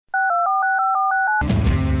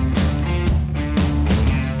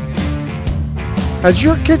Has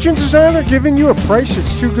your kitchen designer given you a price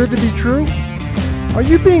that's too good to be true? Are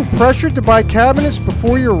you being pressured to buy cabinets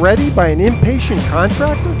before you're ready by an impatient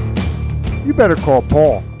contractor? You better call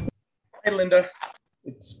Paul. Hi, Linda.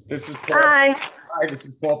 This is Paul. Hi. Hi, this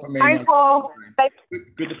is Paul from Hi, Paul.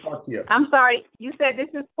 Good to talk to you. I'm sorry. You said this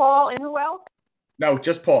is Paul and who else? No,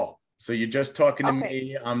 just Paul. So you're just talking to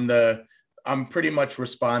Okay. me. I'm pretty much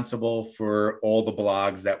responsible for all the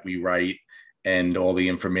blogs that we write and all the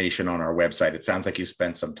information on our website. It sounds like you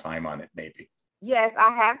spent some time on it, maybe. Yes,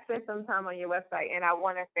 I have spent some time on your website, and I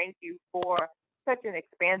want to thank you for such an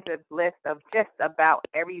expansive list of just about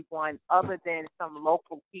everyone other than some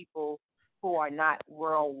local people who are not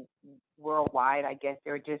worldwide. I guess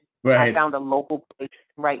they're just, Right. I found a local place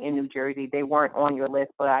right in New Jersey. They weren't on your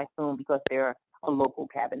list, but I assume because they're a local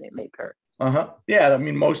cabinet maker. Yeah, I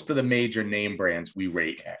mean, most of the major name brands we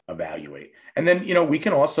rate, evaluate. And then, we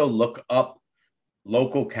can also look up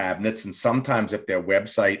local cabinets. And sometimes if their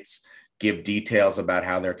websites give details about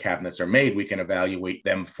how their cabinets are made, we can evaluate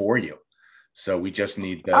them for you. So we just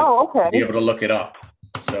need to be able to look it up.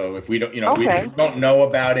 So if we don't, if we don't know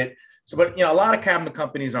about it. So, but, a lot of cabinet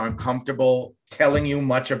companies aren't comfortable telling you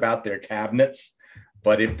much about their cabinets.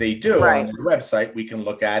 But if they do on their website, we can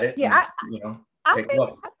look at it. Yeah, and, I take think, a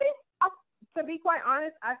look. to be quite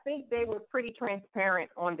honest, I think they were pretty transparent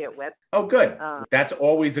on their website. Oh, good. That's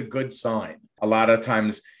always a good sign. A lot of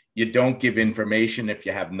times you don't give information if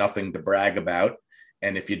you have nothing to brag about.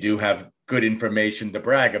 And if you do have good information to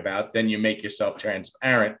brag about, then you make yourself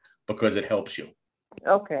transparent because it helps you.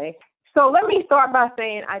 Okay. So let me start by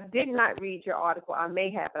saying I did not read your article. I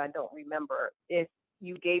may have, but I don't remember if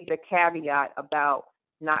you gave the caveat about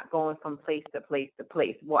not going from place to place to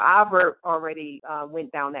place. Well, I've already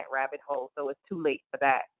went down that rabbit hole, so it's too late for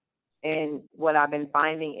that. And what I've been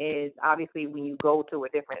finding is obviously when you go to a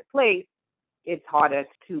different place, it's harder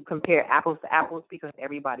to compare apples to apples because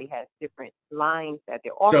everybody has different lines that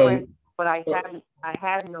they're offering. But I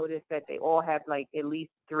have noticed that they all have like at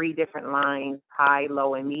least 3 different lines, high,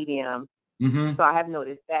 low, and medium. Mm-hmm. So I have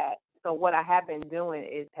noticed that. So what I have been doing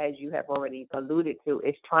is, as you have already alluded to,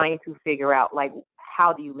 is trying to figure out like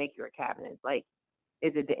how do you make your cabinets? Like,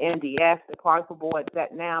 is it the MDF, the particle board?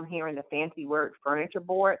 That now I'm hearing the fancy word furniture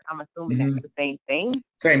board. I'm assuming that's the same thing.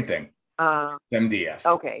 Same thing. MDF.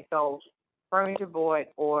 Okay, so furniture board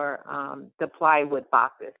or the plywood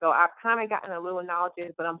boxes. So I've kind of gotten a little knowledge,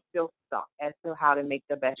 but I'm still stuck as to how to make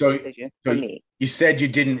the best decision for me. You said you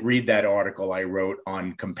didn't read that article I wrote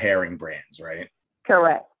on comparing brands, right?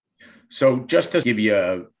 Correct. So just to give you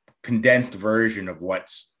a condensed version of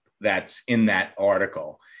that's in that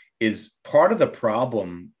article, is part of the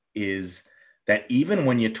problem is that even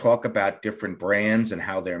when you talk about different brands and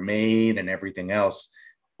how they're made and everything else,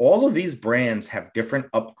 all of these brands have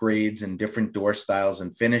different upgrades and different door styles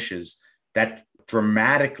and finishes that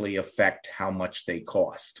dramatically affect how much they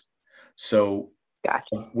cost. So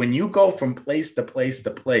when you go from place to place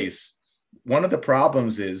to place, one of the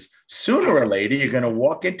problems is sooner or later, you're going to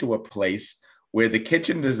walk into a place where the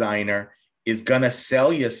kitchen designer is going to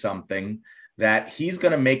sell you something that he's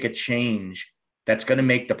going to make a change that's going to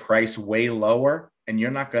make the price way lower, and you're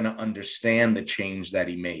not going to understand the change that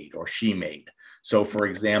he made or she made. So, for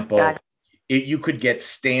example, you could get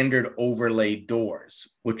standard overlaid doors,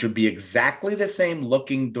 which would be exactly the same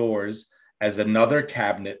looking doors as another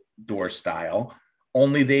cabinet door style,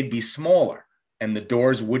 only they'd be smaller. And the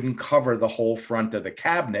doors wouldn't cover the whole front of the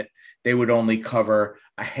cabinet. They would only cover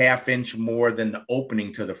a 1/2 inch more than the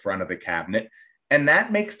opening to the front of the cabinet. And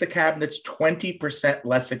that makes the cabinets 20%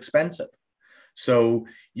 less expensive. So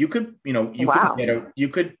you could,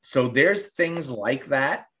 so there's things like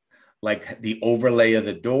that, like the overlay of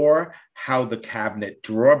the door, how the cabinet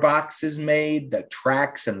drawer box is made, the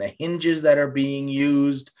tracks and the hinges that are being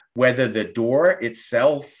used, whether the door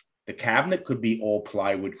itself, the cabinet could be all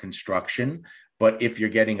plywood construction. But if you're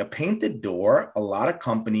getting a painted door, a lot of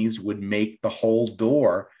companies would make the whole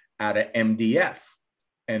door out of MDF.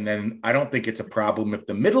 And then I don't think it's a problem if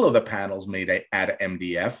the middle of the panel is made out of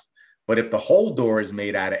MDF. But if the whole door is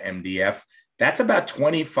made out of MDF, that's about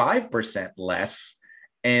 25% less.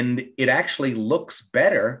 And it actually looks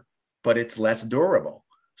better, but it's less durable.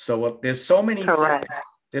 So there's so many things,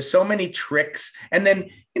 there's so many tricks. And then,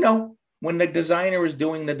 when the designer is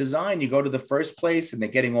doing the design, you go to the first place and they're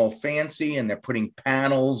getting all fancy and they're putting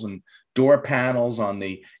panels and door panels on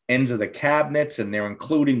the ends of the cabinets, and they're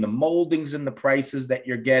including the moldings in the prices that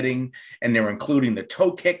you're getting, and they're including the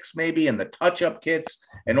toe kicks maybe and the touch-up kits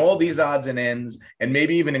and all these odds and ends, and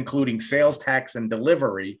maybe even including sales tax and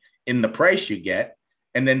delivery in the price you get.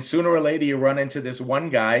 And then sooner or later, you run into this one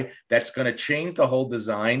guy that's going to change the whole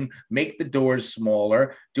design, make the doors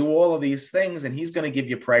smaller, do all of these things. And he's going to give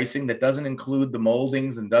you pricing that doesn't include the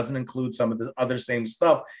moldings and doesn't include some of the other same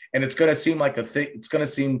stuff. And it's going to seem like it's going to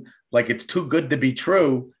seem like it's too good to be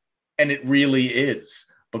true. And it really is,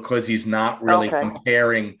 because he's not really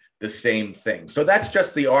comparing the same thing. So that's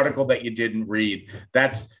just the article that you didn't read.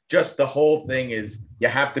 That's just the whole thing is you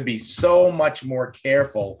have to be so much more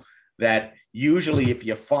careful that usually if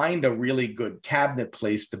you find a really good cabinet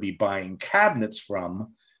place to be buying cabinets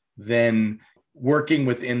from, then working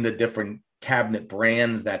within the different cabinet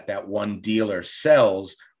brands that that one dealer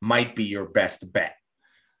sells might be your best bet.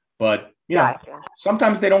 But, you know,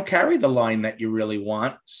 sometimes they don't carry the line that you really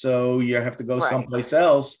want. So you have to go someplace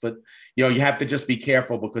else. But, you know, you have to just be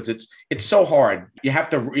careful because it's so hard. You have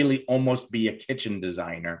to really almost be a kitchen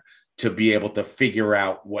designer to be able to figure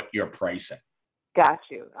out what you're pricing. Got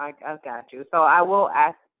you. I got you. So I will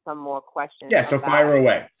ask some more questions. Yeah, so fire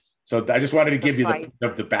away. So I just wanted to give you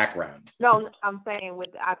the background. No, I'm saying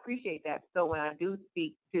I appreciate that. So when I do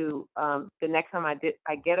speak to the next time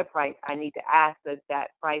I get a price, I need to ask, does that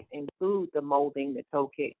price include the molding, the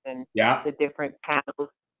toe kicks, and the different panels?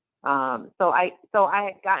 So I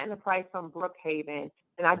had gotten a price from Brookhaven,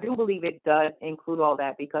 and I do believe it does include all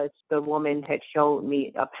that because the woman had showed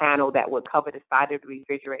me a panel that would cover the side of the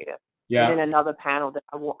refrigerator. Yeah. And then another panel that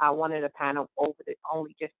I wanted a panel over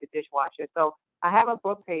only just the dishwasher. So I have a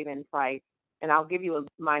Brookhaven price, and I'll give you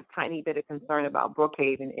my tiny bit of concern about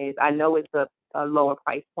Brookhaven is I know it's a lower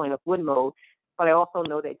price point of wood mold, but I also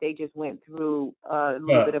know that they just went through a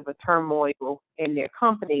little bit of a turmoil in their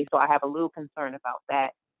company. So I have a little concern about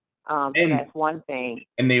that. So that's one thing.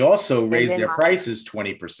 And they also raised their prices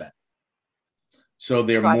 20%. So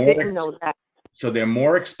they're I didn't know that. So they're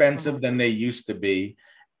more expensive than they used to be.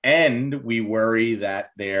 And we worry that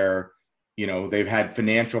they've had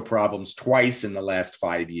financial problems twice in the last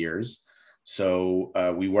 5 years. So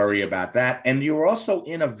we worry about that. And you're also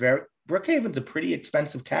in Brookhaven's a pretty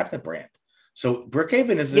expensive cabinet brand. So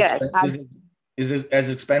Brookhaven is as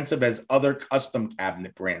expensive as other custom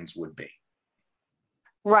cabinet brands would be.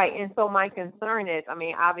 Right. And so my concern is, I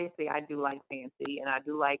mean, obviously I do like fancy and I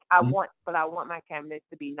want my cabinets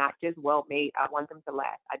to be not just well made. I want them to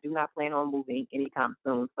last. I do not plan on moving anytime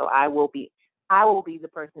soon. So I will be the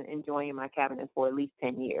person enjoying my cabinets for at least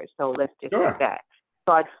 10 years. So let's just do that.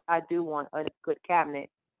 So I do want a good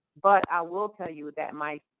cabinet, but I will tell you that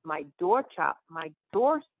my door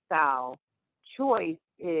style choice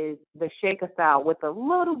is the shaker style with a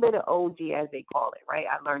little bit of OG, as they call it, right?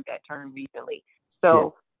 I learned that term recently.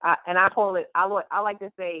 So, I call it, I like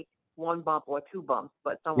to say one bump or two bumps,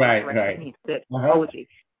 but someone corrected me said OG.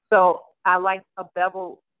 So I like a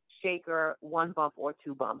bevel shaker, one bump or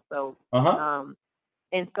two bumps. So,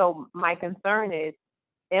 and so my concern is,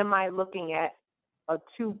 am I looking at a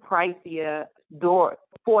too pricier door?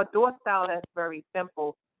 For a door style that's very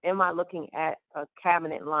simple, am I looking at a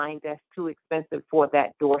cabinet line that's too expensive for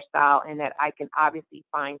that door style and that I can obviously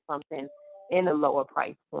find something in a lower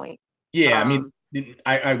price point? Yeah, I mean,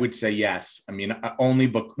 I would say yes. I mean,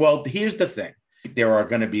 here's the thing. There are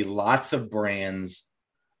going to be lots of brands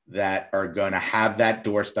that are going to have that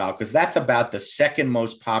door style because that's about the second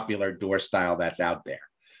most popular door style that's out there.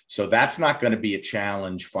 So that's not going to be a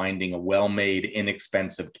challenge finding a well-made,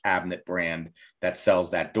 inexpensive cabinet brand that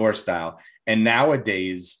sells that door style. And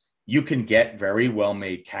nowadays, you can get very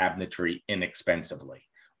well-made cabinetry inexpensively.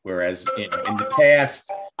 Whereas in the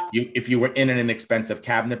past, if you were in an inexpensive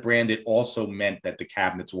cabinet brand, it also meant that the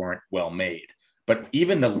cabinets weren't well made. But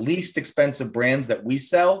even the least expensive brands that we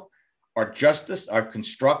sell are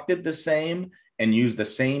constructed the same and use the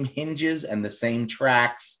same hinges and the same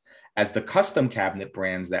tracks as the custom cabinet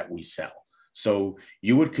brands that we sell. So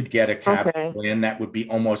you could get a cabinet brand that would be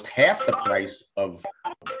almost half the price of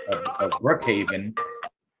Brookhaven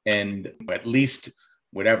and at least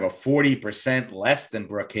 40% less than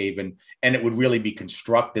Brookhaven, and it would really be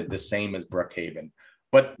constructed the same as Brookhaven.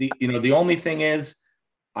 But the only thing is,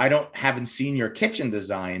 I haven't seen your kitchen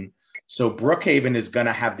design, so Brookhaven is going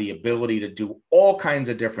to have the ability to do all kinds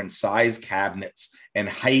of different size cabinets and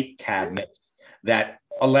height cabinets that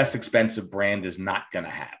a less expensive brand is not going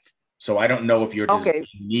to have. So I don't know if your design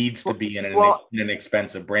needs to be in an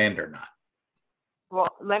expensive brand or not.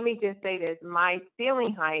 Well, let me just say this: my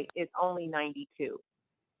ceiling height is only 92.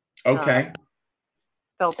 Okay.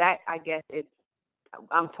 So that, I guess,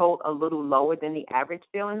 I'm told, a little lower than the average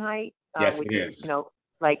ceiling height. Yes, it is. So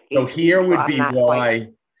here would be why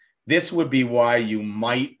this would be why you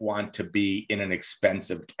might want to be in an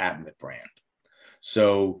expensive cabinet brand.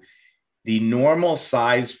 So the normal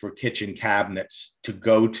size for kitchen cabinets to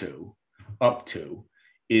go up to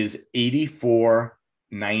is 84,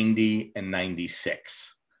 90, and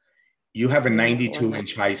 96. You have a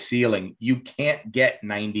 92-inch high ceiling. You can't get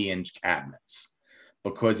 90-inch cabinets,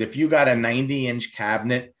 because if you got a 90-inch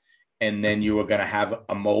cabinet and then you were going to have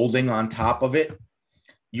a molding on top of it,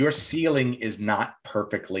 your ceiling is not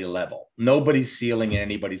perfectly level. Nobody's ceiling in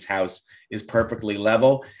anybody's house is perfectly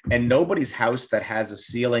level. And nobody's house that has a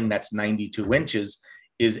ceiling that's 92 inches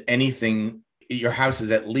is anything. Your house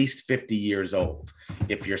is at least 50 years old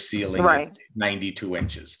if your ceiling is 92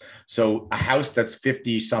 inches. So a house that's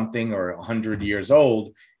 50 something or 100 years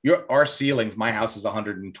old, our ceilings, my house is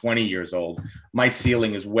 120 years old. My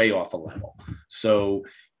ceiling is way off a level. So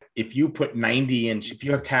if you put if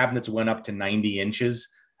your cabinets went up to 90 inches,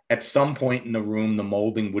 at some point in the room, the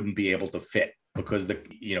molding wouldn't be able to fit, because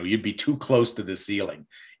you'd be too close to the ceiling.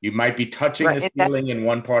 You might be touching the ceiling in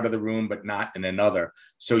one part of the room, but not in another.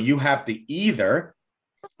 So you have to either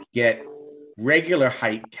get regular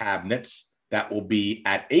height cabinets that will be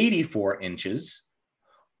at 84 inches,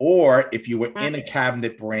 or if you were in a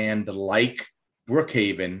cabinet brand like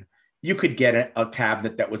Brookhaven, you could get a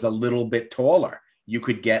cabinet that was a little bit taller. You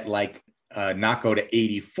could get not go to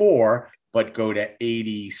 84, but go to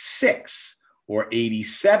 86 or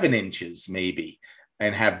 87 inches maybe,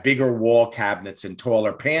 and have bigger wall cabinets and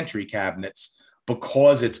taller pantry cabinets,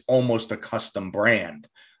 because it's almost a custom brand.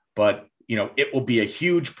 But, it will be a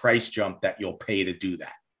huge price jump that you'll pay to do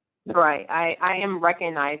that. Right. I am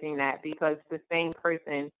recognizing that, because the same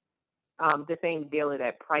person, the same dealer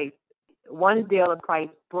that priced, one dealer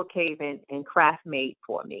priced Brookhaven and Craftmate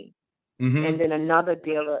for me. Mm-hmm. And then another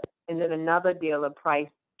dealer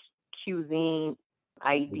priced Cuisine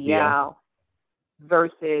Ideal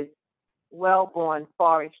versus Wellborn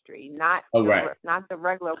Forestry, not the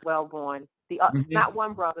regular Wellborn, not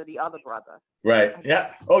one brother, the other brother. Right.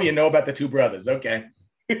 Yeah. Oh, you know about the two brothers. Okay.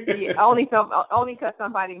 Yeah, only because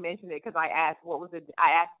somebody mentioned it, because I asked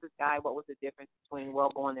this guy what was the difference between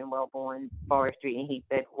Wellborn and Wellborn Forestry, and he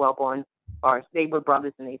said Wellborn Forest. They were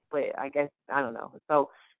brothers and they split. I guess, I don't know. So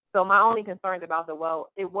my only concern about the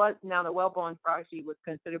Wellborn Forestry was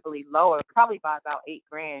considerably lower, probably by about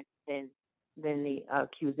 $8,000 than the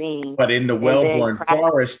Cuisine. But in the Wellborn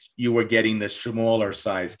Forest, you were getting the smaller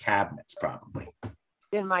size cabinets, probably.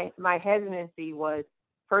 Then my hesitancy was,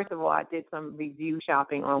 first of all, I did some review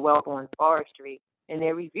shopping on Wellborn Forestry, and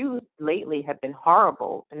their reviews lately have been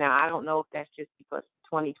horrible. Now, I don't know if that's just because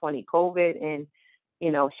 2020 COVID and,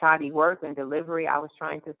 shoddy work and delivery. I was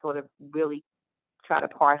trying to sort of really try to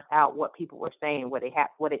parse out what people were saying. Were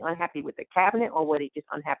they unhappy with the cabinet, or were they just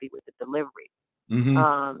unhappy with the delivery?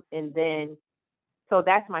 Mm-hmm. And then, so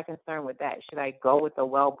that's my concern with that. Should I go with the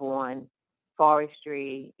Wellborn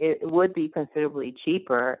Forestry? It would be considerably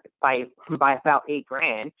cheaper by about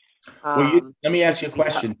 $8,000. Let me ask you a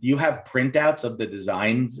question. Do you have printouts of the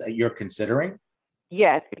designs that you're considering?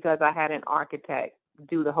 Yes, because I had an architect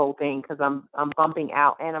do the whole thing, because I'm bumping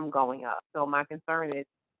out and I'm going up. So my concern is,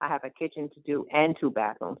 I have a kitchen to do and 2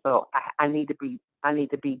 bathrooms, so I need to be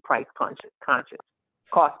price conscious,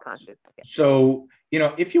 cost conscious. So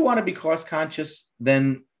if you want to be cost conscious,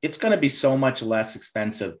 then it's going to be so much less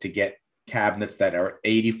expensive to get cabinets that are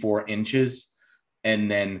 84 inches and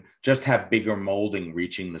then just have bigger molding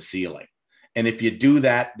reaching the ceiling. And if you do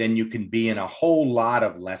that, then you can be in a whole lot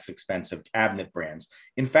of less expensive cabinet brands.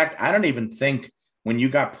 In fact, I don't even think, when you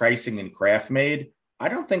got pricing in Craftmade, I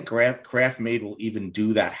don't think Craftmade will even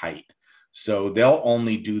do that height. So they'll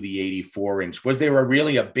only do the 84-inch. Was there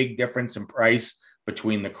really a big difference in price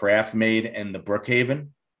between the Craftmade and the Brookhaven?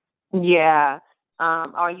 Yeah.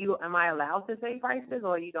 Am I allowed to say prices,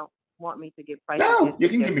 or you don't want me to give prices? No, you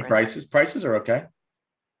can give me prices. Prices are okay.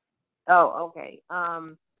 Oh, okay.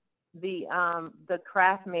 The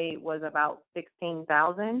Craftmade was about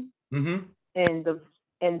 $16,000. Mm-hmm.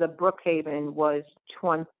 And the Brookhaven was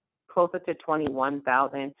closer to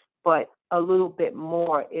 $21,000, but a little bit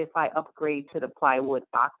more if I upgrade to the plywood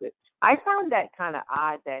boxes. I found that kind of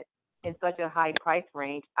odd that in such a high price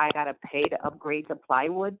range, I gotta pay to upgrade to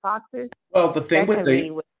plywood boxes. Well, the thing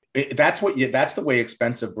that's the way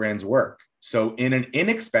expensive brands work. So in an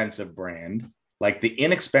inexpensive brand, like the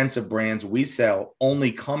inexpensive brands we sell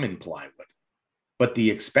only come in plywood, but the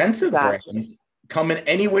expensive brands come in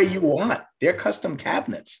any way you want. They're custom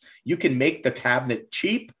cabinets. You can make the cabinet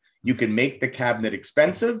cheap. You can make the cabinet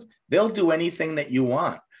expensive. They'll do anything that you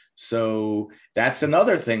want. So that's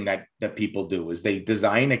another thing that people do, is they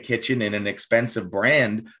design a kitchen in an expensive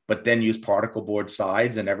brand, but then use particle board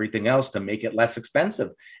sides and everything else to make it less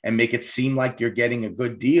expensive and make it seem like you're getting a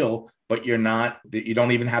good deal, but you're not. You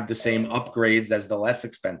don't even have the same upgrades as the less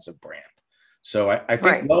expensive brand. So I think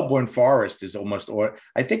Right. Wellborn Forest is almost, or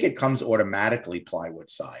I think it comes automatically plywood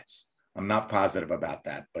size. I'm not positive about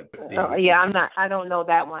that, but Yeah, I'm not. I don't know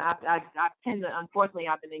that one. I tend to, unfortunately,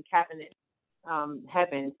 I've been in cabinet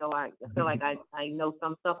heaven, so I feel like I know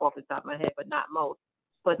some stuff off the top of my head, but not most.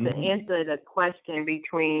 But to answer the question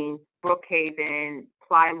between Brookhaven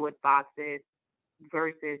plywood boxes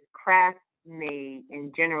versus craft made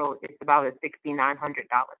in general, it's about a $6,900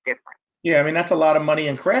 difference. yeah, I mean, that's a lot of money.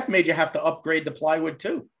 And craft made, you have to upgrade the plywood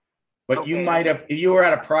too. But you Okay. might have, you were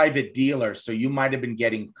at a private dealer, so you might have been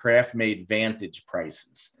getting craft made Vantage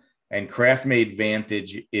prices. And craft made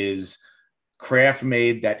Vantage is craft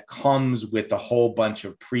made that comes with a whole bunch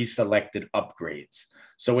of pre-selected upgrades.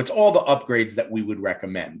 So it's all the upgrades that we would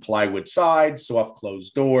recommend: plywood sides, soft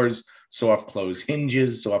closed doors, soft closed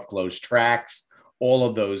hinges, soft closed tracks. All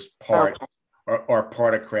of those parts are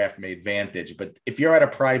part of craft made Vantage. But if you're at a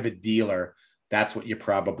private dealer, that's what you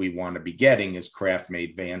probably want to be getting, is craft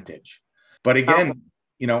made Vantage. But again,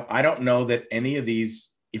 I don't know that any of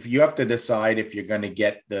these, if you have to decide if you're going to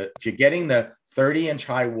get if you're getting the 30-inch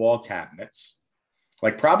high wall cabinets,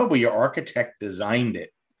 like probably your architect designed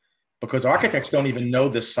it, because architects don't even know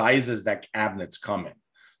the sizes that cabinets come in.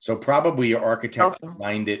 So probably your architect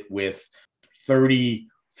designed it with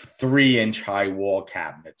 33-inch high wall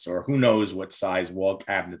cabinets, or who knows what size wall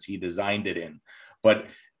cabinets he designed it in. But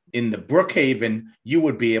in the Brookhaven, you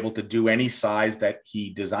would be able to do any size that he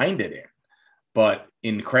designed it in. But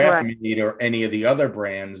in Craftmade or any of the other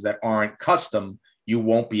brands that aren't custom, you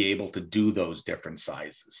won't be able to do those different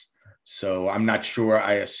sizes. So I'm not sure.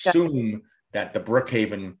 I assume that the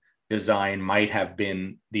Brookhaven design might have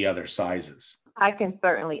been the other sizes. I can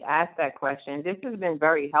certainly ask that question. This has been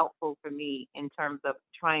very helpful for me in terms of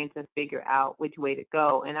trying to figure out which way to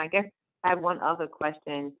go. And I guess I have one other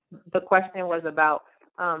question. The question was about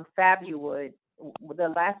Fabuwood.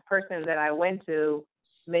 The last person that I went to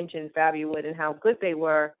mentioned Fabuwood and how good they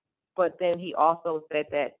were, but then he also said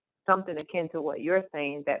that something akin to what you're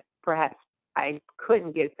saying, that perhaps I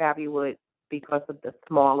couldn't get Fabuwood because of the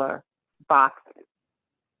smaller boxes.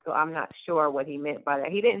 So I'm not sure what he meant by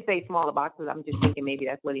that. He didn't say smaller boxes. I'm just thinking maybe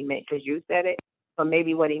that's what he meant because you said it. But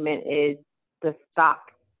maybe what he meant is the stock,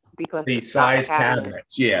 because the size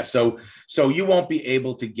cabinets. Yeah. So you won't be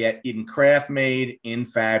able to get in Craftmade, in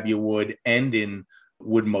Fabuwood, and in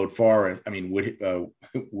wood mode forest. I mean wood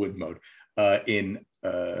mode in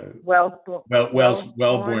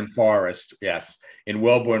Wellborn Forest. Yes, in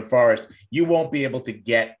Wellborn Forest, you won't be able to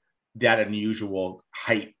get that unusual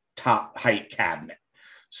top height cabinet.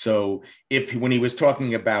 So when he was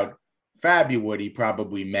talking about Fabuwood, he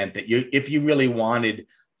probably meant that if you really wanted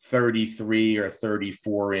 33 or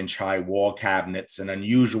 34-inch high wall cabinets and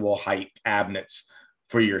unusual height cabinets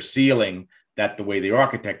for your ceiling, that the way the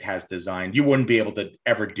architect has designed, you wouldn't be able to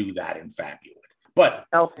ever do that in Fabuwood. But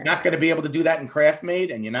you're not going to be able to do that in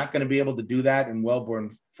Craftmade, and you're not going to be able to do that in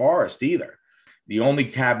Wellborn Forest either. The only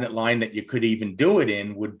cabinet line that you could even do it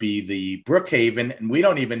in would be the Brookhaven, and we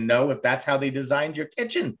don't even know if that's how they designed your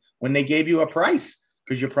kitchen when they gave you a price,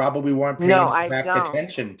 because you probably weren't paying exact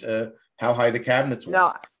attention to how high the cabinets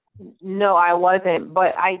were. No, I wasn't,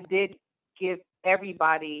 but I did give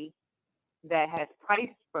everybody that has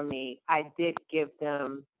priced for me, I did give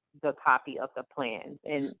them the copy of the plans,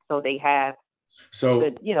 and so they have.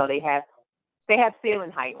 They have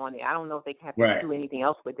ceiling height on it. I don't know if they have to do anything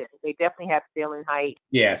else with it. They definitely have ceiling height.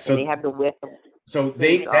 Yeah, so they have the width. So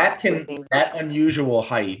that unusual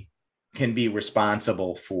height can be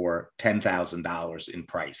responsible for $10,000 in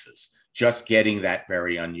prices, just getting that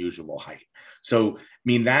very unusual height. So, I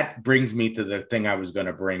mean, that brings me to the thing I was going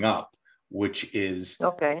to bring up, which is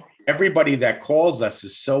everybody that calls us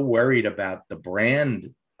is so worried about the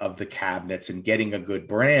brand of the cabinets and getting a good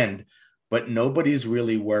brand, but nobody's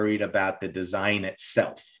really worried about the design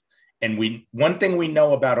itself. And one thing we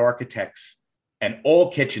know about architects, and all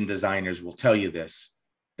kitchen designers will tell you this,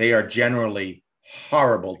 they are generally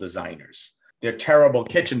horrible designers. They're terrible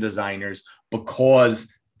kitchen designers because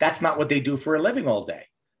that's not what they do for a living all day.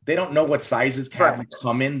 They don't know what sizes cabinets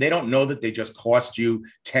come in. They don't know that they just cost you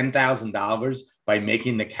 $10,000 by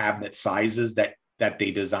making the cabinet sizes that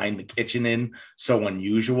they designed the kitchen in so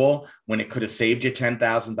unusual, when it could have saved you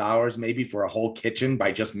 $10,000 maybe for a whole kitchen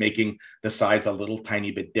by just making the size a little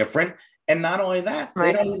tiny bit different. And not only that,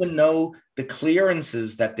 they don't even know the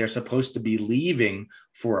clearances that they're supposed to be leaving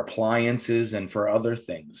for appliances and for other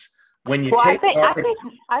things. When you I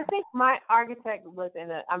think my architect was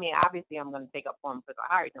I mean, obviously I'm going to take up for him because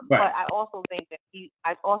I hired him, but I also think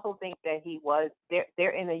that he was,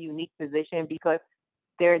 they're in a unique position because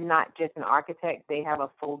they're not just an architect. They have a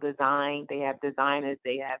full design. They have designers.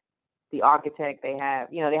 They have the architect, they have,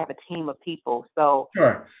 they have a team of people. So,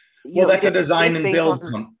 Sure. Well, that's a design it's and based build.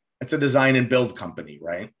 on, It's a design and build company,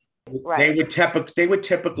 right? right. They would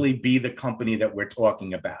typically be the company that we're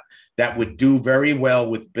talking about that would do very well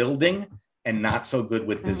with building and not so good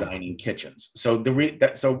with designing kitchens. So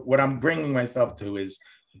so what I'm bringing myself to is,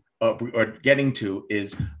 or getting to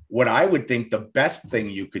is, what I would think the best thing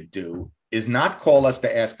you could do is not call us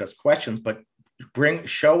to ask us questions, but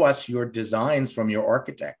show us your designs from your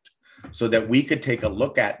architect so that we could take a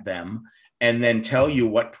look at them and then tell you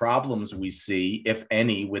what problems we see, if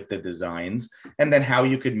any, with the designs, and then how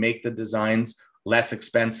you could make the designs less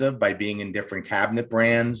expensive by being in different cabinet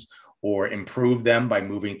brands, or improve them by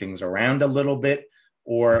moving things around a little bit,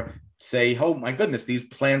 or say, oh my goodness, these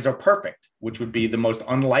plans are perfect, which would be the most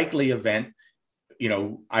unlikely event,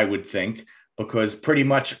 I would think, because pretty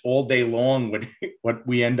much all day long, what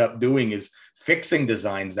we end up doing is fixing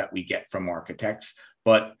designs that we get from architects.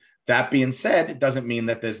 But that being said, it doesn't mean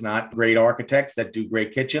that there's not great architects that do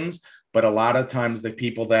great kitchens. But a lot of times the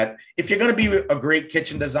people that, if you're going to be a great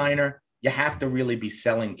kitchen designer, you have to really be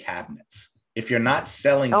selling cabinets. If you're not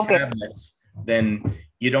selling cabinets, then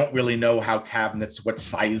you don't really know how cabinets, what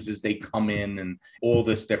sizes they come in and all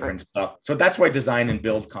this different stuff. So that's why design and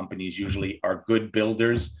build companies usually are good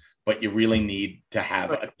builders, but you really need to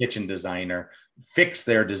have a kitchen designer fix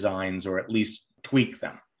their designs or at least tweak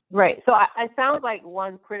them. Right. So it sounds like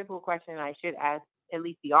one critical question I should ask at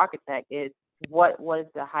least the architect is, what was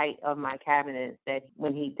the height of my cabinets that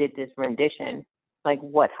when he did this rendition, like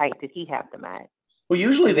what height did he have them at? Well,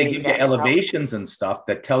 usually they give you elevations and stuff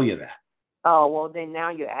that tell you that. Oh, well, then now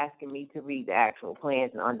you're asking me to read the actual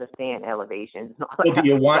plans and understand elevations. Well, do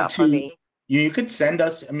you want to? You could send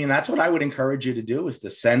us, that's what I would encourage you to do, is to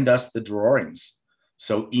send us the drawings.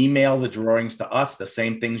 So email the drawings to us, the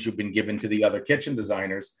same things you've been given to the other kitchen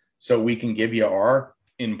designers, so we can give you our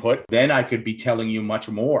input. Then I could be telling you much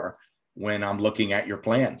more when I'm looking at your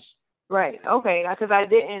plans. Right. Okay. Because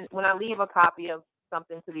when I leave a copy of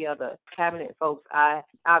something to the other cabinet folks, I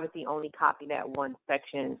obviously only copy that one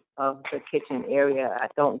section of the kitchen area. I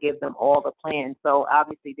don't give them all the plans. So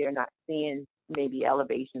obviously they're not seeing maybe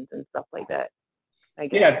elevations and stuff like that.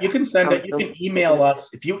 Yeah, you can send it. You can email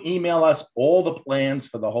us. If you email us all the plans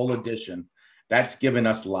for the whole edition, that's given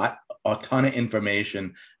us a ton of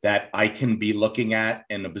information that I can be looking at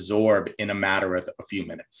and absorb in a matter of a few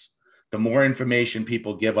minutes. The more information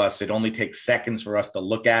people give us, it only takes seconds for us to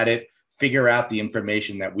look at it, figure out the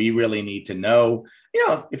information that we really need to know.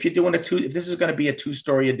 If you're doing if this is going to be a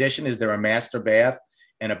 2-story addition, is there a master bath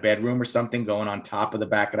and a bedroom or something going on top of the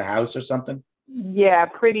back of the house or something? Yeah,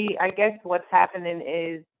 I guess what's happening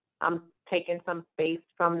is I'm taking some space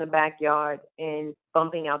from the backyard and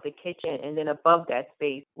bumping out the kitchen, and then above that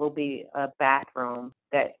space will be a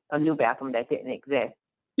new bathroom that didn't exist.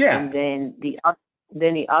 Yeah. And then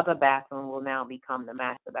the other bathroom will now become the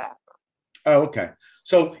master bathroom. Oh, okay.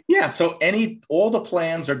 So yeah, all the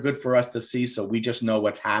plans are good for us to see, so we just know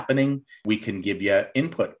what's happening. We can give you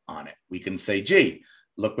input on it. We can say, gee,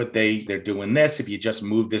 look what they're doing this. If you just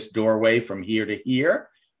move this doorway from here to here,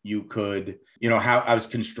 you could, how has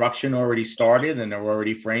construction already started and they're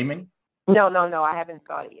already framing? No, I haven't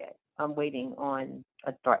started yet. I'm waiting on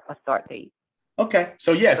a start date. Okay.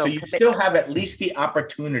 So yeah, so you still have at least the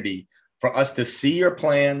opportunity for us to see your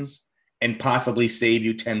plans and possibly save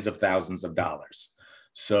you tens of thousands of dollars.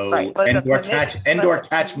 So, or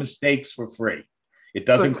catch mistakes for free. It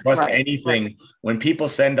doesn't cost anything. Right. When people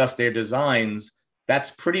send us their designs,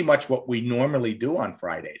 that's pretty much what we normally do on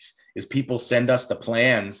Fridays, is people send us the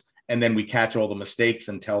plans and then we catch all the mistakes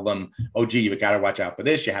and tell them, oh, gee, you got to watch out for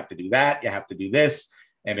this. You have to do that. You have to do this.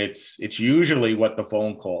 And it's usually what the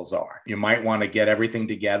phone calls are. You might want to get everything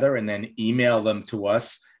together and then email them to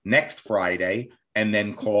us next Friday and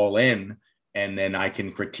then call in, and then I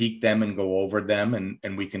can critique them and go over them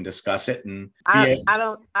and we can discuss it. And I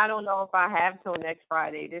don't know if I have till next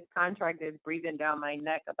Friday. This contract is breathing down my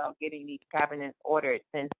neck about getting these cabinets ordered,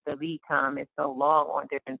 since the lead time is so long on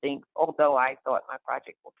different things. Although I thought my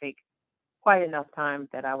project will take quite enough time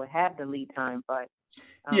that I would have the lead time, but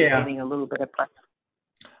I'm getting a little bit of pressure.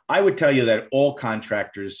 I would tell you that all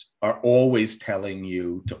contractors are always telling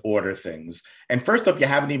you to order things. And first off, you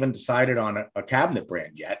haven't even decided on a cabinet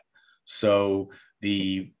brand yet. So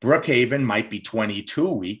the Brookhaven might be 22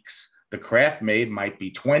 weeks. The Craft Made might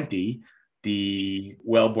be 20. The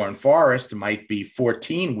Wellborn Forest might be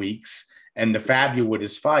 14 weeks. And the Fabuwood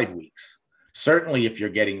is 5 weeks. Certainly, if you're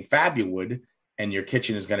getting Fabuwood and your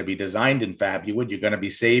kitchen is going to be designed in Fabuwood, you're going to be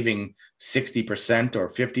saving 60% or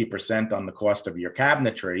 50% on the cost of your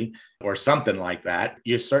cabinetry or something like that.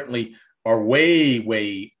 You certainly are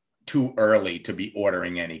way too early to be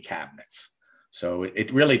ordering any cabinets. So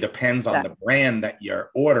it really depends on the brand that you're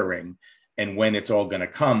ordering and when it's all going to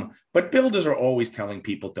come. But builders are always telling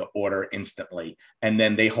people to order instantly, and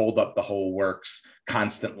then they hold up the whole works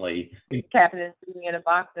constantly. Cabinets sitting in a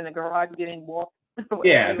box in a garage getting warped.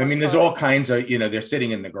 Yeah, I mean, there's all kinds of, they're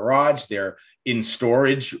sitting in the garage, they're in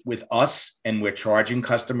storage with us, and we're charging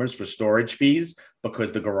customers for storage fees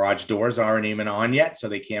because the garage doors aren't even on yet, so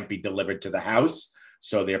they can't be delivered to the house.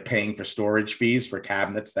 So they're paying for storage fees for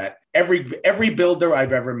cabinets that every builder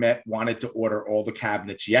I've ever met wanted to order all the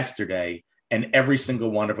cabinets yesterday, and every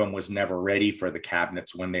single one of them was never ready for the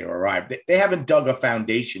cabinets when they arrived. They haven't dug a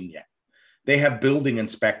foundation yet. They have building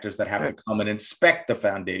inspectors that have to come and inspect the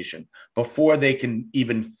foundation before they can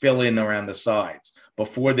even fill in around the sides,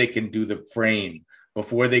 before they can do the frame,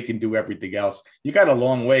 before they can do everything else. You got a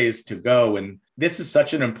long ways to go. And this is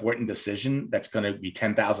such an important decision that's going to be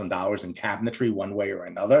 $10,000 in cabinetry one way or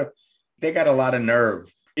another. They got a lot of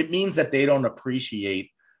nerve. It means that they don't appreciate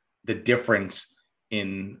the difference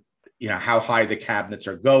in how high the cabinets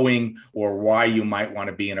are going, or why you might want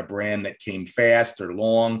to be in a brand that came fast or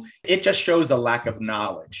long. It just shows a lack of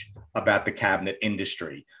knowledge about the cabinet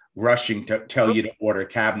industry, rushing to tell you to order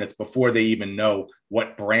cabinets before they even know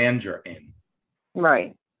what brand you're in.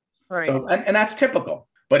 Right. So, and that's typical,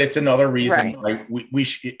 but it's another reason why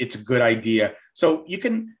it's a good idea. So you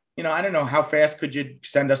can, I don't know, how fast could you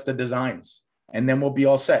send us the designs? And then we'll be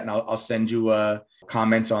all set. And I'll send you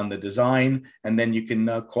comments on the design, and then you can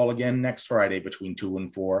call again next Friday between 2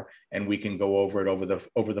 and 4, and we can go over it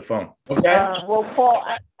over the phone. Okay. Well, Paul,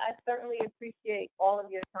 I certainly appreciate all of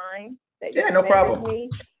your time. No problem. Me.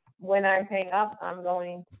 When I hang up, I'm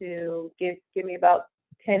going to give me about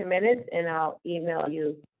 10 minutes, and I'll email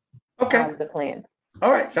you. The plan.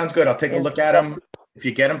 All right, sounds good. I'll take a look at them. If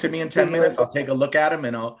you get them to me in 10 minutes, I'll take a look at them,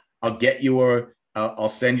 and I'll get you I'll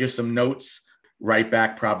send you some notes right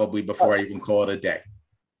back, probably before I even call it a day.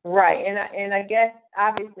 Right. And I guess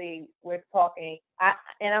obviously we're talking,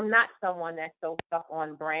 and I'm not someone that's so stuck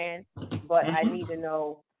on brand, but I need to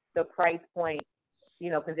know the price point,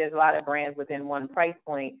 because there's a lot of brands within one price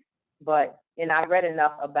point. And I read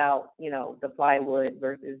enough about, the plywood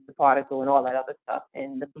versus the particle and all that other stuff,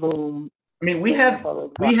 and the bloom. I mean,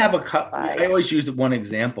 I always use one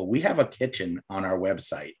example. We have a kitchen on our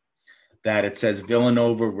website that it says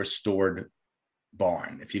Villanova Restored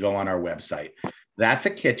Barn. If you go on our website, that's a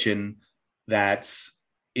kitchen that's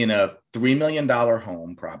in a $3 million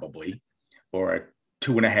home, probably, or a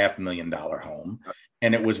 $2.5 million home.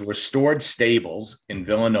 And it was Restored Stables in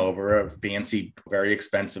Villanova, a fancy, very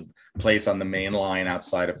expensive place on the main line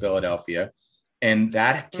outside of Philadelphia. And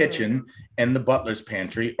that kitchen and the butler's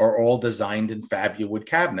pantry are all designed in Fabuwood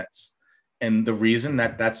cabinets. And the reason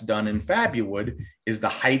that that's done in Fabuwood is the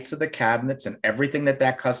heights of the cabinets and everything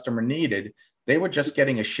that customer needed. They were just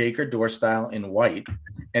getting a shaker door style in white,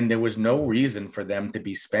 and there was no reason for them to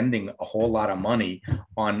be spending a whole lot of money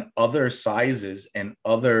on other sizes and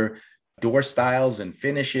other door styles and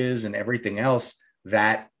finishes and everything else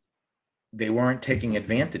that they weren't taking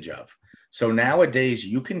advantage of. So nowadays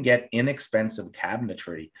you can get inexpensive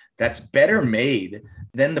cabinetry that's better made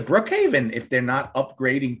than the Brookhaven. If they're not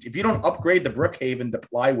upgrading, if you don't upgrade the Brookhaven to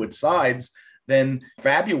plywood sides, then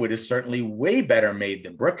Fabuwood is certainly way better made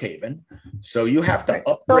than Brookhaven. So you have to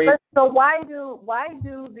upgrade. So why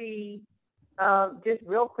do the just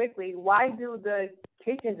real quickly, why do the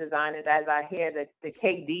kitchen designers, as I hear the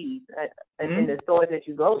KDs in the stores that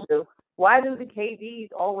you go to, why do the KDs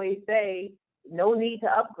always say no need to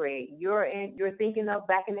upgrade? You're thinking of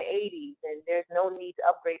back in the 80s, and there's no need to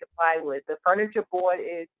upgrade the plywood. The furniture board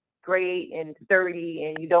is great and sturdy,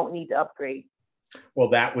 and you don't need to upgrade. Well,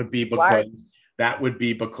 that would be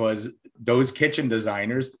because those kitchen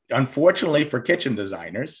designers, unfortunately for kitchen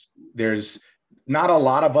designers, there's not a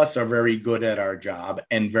lot of us are very good at our job,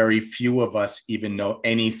 and very few of us even know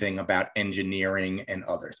anything about engineering and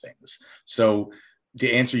other things. So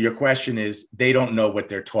to answer your question is, they don't know what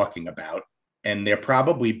they're talking about, and they're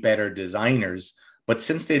probably better designers, but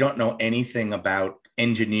since they don't know anything about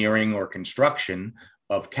engineering or construction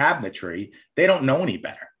of cabinetry, they don't know any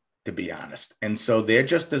better, to be honest. And so they're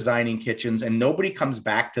just designing kitchens, and nobody comes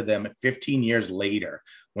back to them 15 years later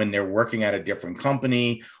when they're working at a different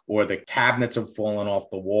company or the cabinets have fallen off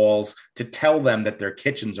the walls to tell them that their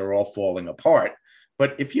kitchens are all falling apart.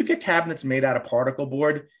 But if you get cabinets made out of particle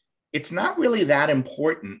board, it's not really that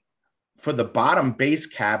important for the bottom base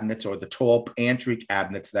cabinets or the tall pantry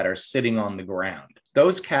cabinets that are sitting on the ground.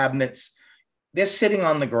 Those cabinets, they're sitting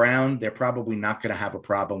on the ground. They're probably not going to have a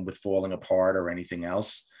problem with falling apart or anything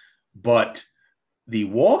else. But the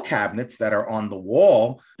wall cabinets that are on the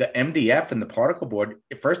wall, the MDF and the particle board,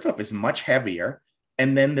 first off, is much heavier.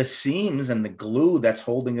 And then the seams and the glue that's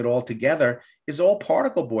holding it all together is all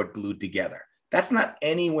particle board glued together. That's not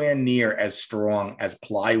anywhere near as strong as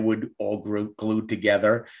plywood all glued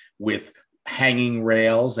together with hanging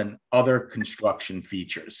rails and other construction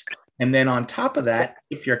features. And then on top of that,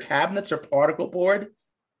 if your cabinets are particle board,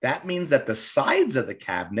 that means that the sides of the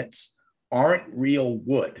cabinets aren't real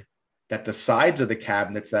wood, that the sides of the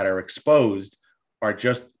cabinets that are exposed are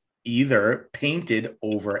just either painted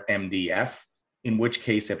over MDF, in which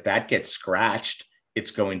case, if that gets scratched,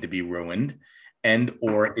 it's going to be ruined, and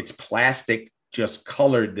or it's plastic just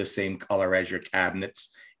colored the same color as your cabinets,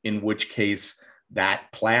 in which case that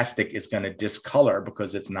plastic is going to discolor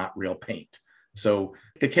because it's not real paint. So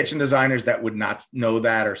the kitchen designers that would not know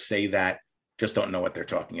that or say that just don't know what they're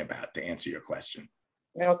talking about, to answer your question.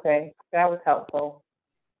 Okay, that was helpful.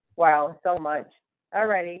 Wow, so much. All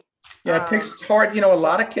righty. Yeah, it's hard. A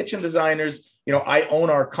lot of kitchen designers, I own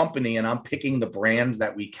our company and I'm picking the brands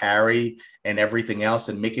that we carry and everything else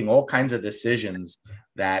and making all kinds of decisions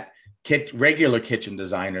that regular kitchen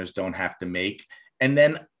designers don't have to make. And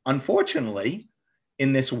then, unfortunately,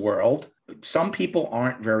 in this world, some people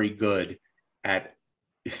aren't very good at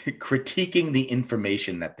critiquing the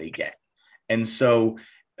information that they get. And so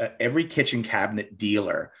every kitchen cabinet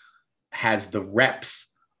dealer has the reps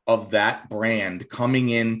of that brand coming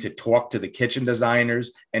in to talk to the kitchen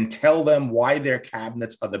designers and tell them why their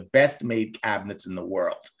cabinets are the best made cabinets in the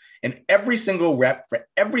world. And every single rep for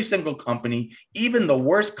every single company, even the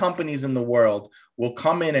worst companies in the world, will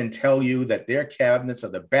come in and tell you that their cabinets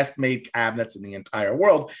are the best made cabinets in the entire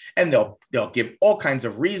world. And they'll give all kinds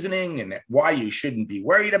of reasoning and why you shouldn't be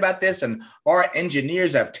worried about this. And our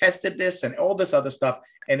engineers have tested this and all this other stuff.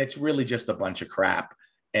 And it's really just a bunch of crap.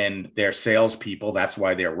 And they're salespeople. That's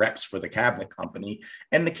why they're reps for the cabinet company.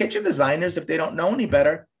 And the kitchen designers, if they don't know any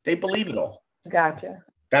better, they believe it all. Gotcha.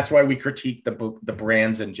 That's why we critique the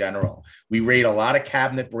brands in general. We rate a lot of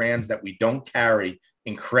cabinet brands that we don't carry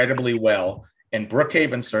incredibly well. And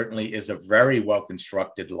Brookhaven certainly is a very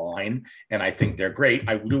well-constructed line. And I think they're great.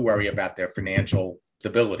 I do worry about their financial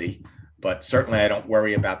stability, but certainly I don't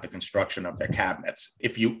worry about the construction of their cabinets.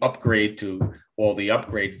 If you upgrade to all the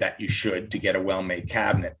upgrades that you should to get a well-made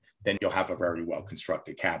cabinet, then you'll have a very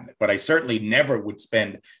well-constructed cabinet. But I certainly never would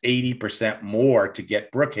spend 80% more to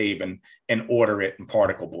get Brookhaven and order it in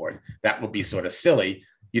particle board. That would be sort of silly.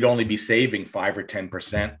 You'd only be saving 5 or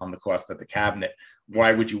 10% on the cost of the cabinet.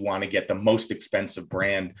 Why would you want to get the most expensive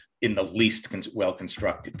brand in the least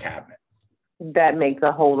well-constructed cabinet? That makes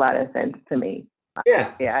a whole lot of sense to me.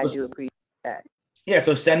 Yeah. Yeah, I do appreciate that. Yeah,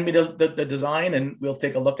 so send me the design and we'll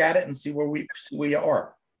take a look at it and see where you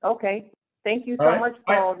are. Okay. Thank you so much,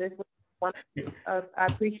 Paul. This was wonderful. I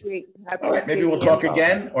appreciate All right, maybe we'll talk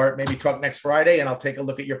again, or maybe talk next Friday, and I'll take a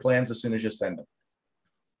look at your plans as soon as you send them.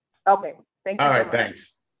 Okay. Thank you. All right,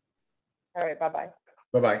 thanks. All right, bye-bye.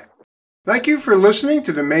 Bye-bye. Thank you for listening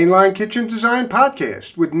to the Mainline Kitchen Design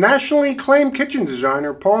Podcast with nationally acclaimed kitchen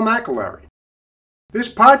designer Paul McAlary.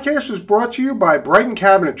 This podcast was brought to you by Brighton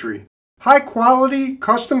Cabinetry, high-quality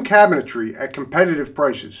custom cabinetry at competitive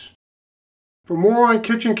prices. For more on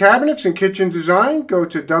kitchen cabinets and kitchen design, go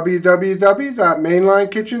to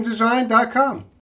www.mainlinekitchendesign.com.